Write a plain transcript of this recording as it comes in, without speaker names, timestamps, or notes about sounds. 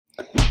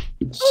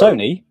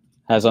Sony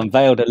has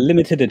unveiled a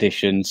limited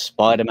edition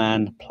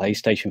Spider-Man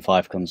PlayStation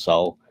 5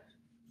 console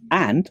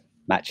and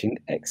matching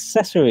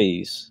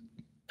accessories.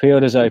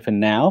 Pre-orders open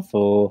now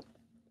for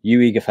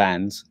you eager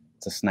fans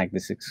to snag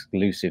this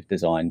exclusive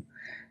design.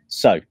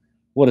 So,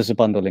 what does the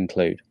bundle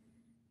include?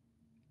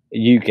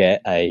 You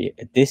get a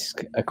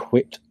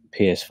disc-equipped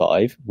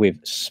PS5 with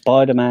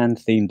Spider-Man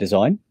themed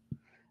design,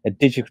 a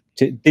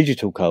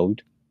digital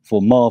code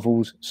for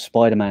Marvel's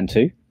Spider-Man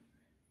 2,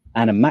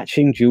 and a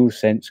matching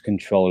DualSense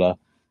controller.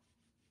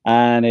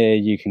 And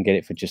you can get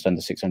it for just under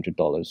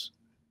 $600.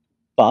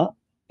 But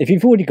if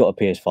you've already got a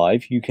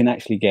PS5, you can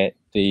actually get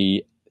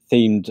the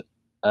themed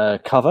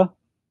cover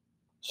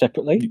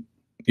separately.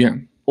 Yeah.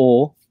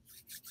 Or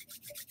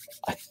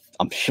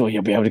I'm sure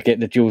you'll be able to get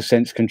the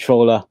DualSense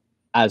controller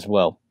as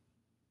well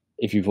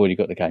if you've already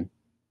got the game.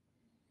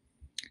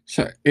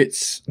 So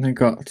they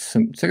got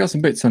some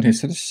bits on here.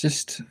 So let's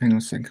just hang on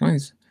a second. I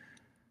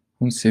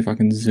want to see if I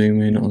can zoom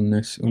in on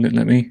this. Will it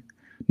let me?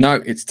 No,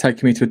 it's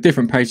taking me to a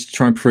different page to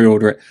try and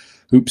pre-order it.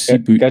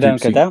 Oopsie. Go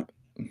down.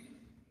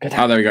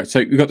 Oh, there we go. So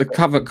we've got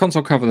the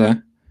console cover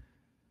there.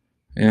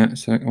 Yeah,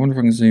 so I wonder if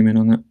I can zoom in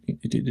on that.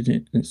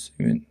 Let's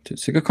zoom in.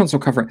 So the console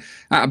cover.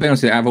 I'll be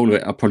honest with you, out of all of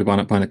it, I'll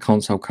probably buy a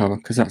console cover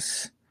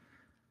because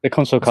the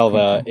console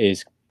cover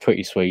is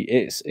pretty sweet.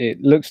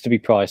 It looks to be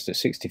priced at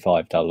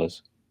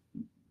 $65.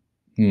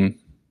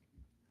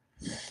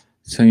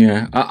 So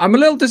yeah, I'm a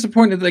little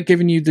disappointed that they're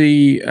giving you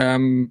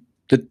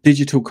the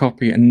digital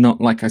copy and not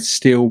like a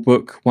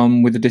steelbook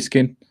one with a disc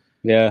in.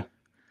 Yeah,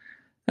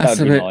 that's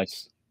that'd be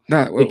nice.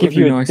 That would give be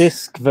you nice. A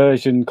disc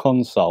version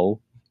console,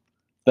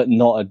 but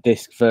not a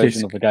disc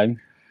version of the game.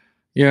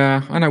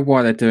 Yeah, I know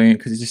why they're doing it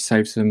because it just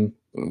saves them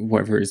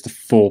whatever it is, the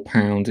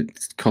 £4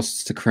 it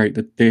costs to create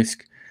the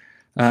disc.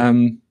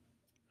 And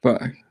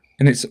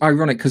it's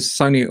ironic because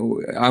Sony,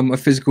 I'm a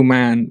physical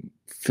man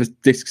for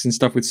discs and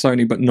stuff with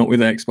Sony, but not with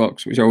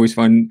Xbox, which I always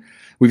find.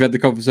 We've had the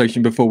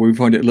conversation before where we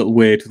find it a little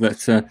weird that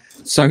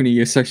Sony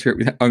you associate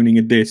with owning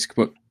a disc,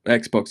 but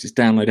Xbox is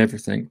download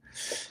everything.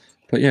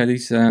 But yeah,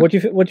 these. What do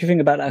you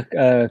think about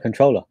that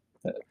controller?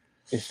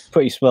 It's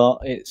pretty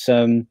smart. It's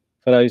for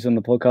those on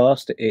the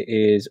podcast, it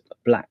is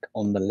black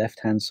on the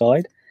left-hand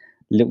side,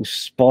 little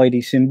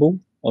Spidey symbol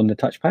on the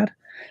touchpad,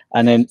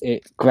 and then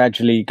it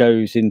gradually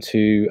goes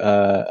into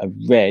a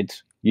red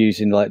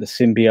using like the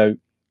symbiote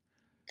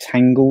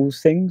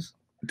tangles things,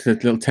 the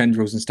little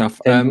tendrils and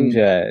stuff.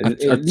 Yeah,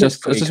 I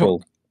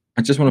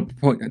just want to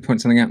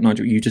point something out,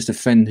 Nigel. You just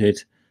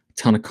offended a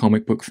ton of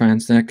comic book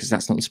fans there because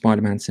that's not the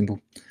Spider-Man symbol.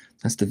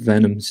 That's the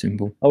Venom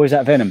symbol. Oh, is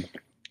that Venom?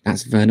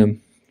 That's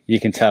Venom.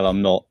 You can tell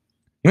I'm not.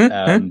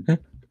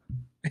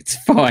 It's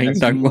fine.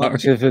 Don't worry.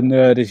 Much of a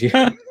nerd as you.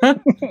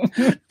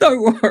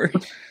 Don't worry.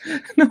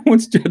 No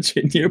one's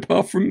judging you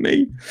apart from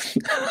me.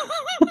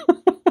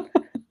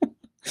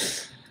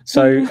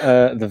 So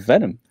the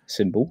Venom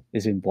symbol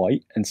is in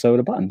white, and so are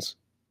the buttons,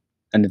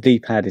 and the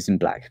D-pad is in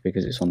black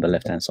because it's on the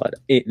left-hand side.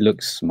 It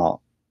looks smart.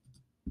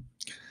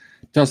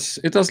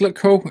 It does look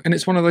cool, and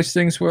it's one of those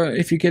things where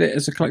if you get it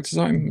as a collector's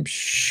item, I'm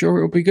sure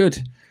it'll be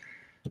good.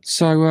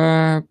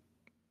 So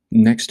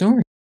next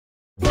story.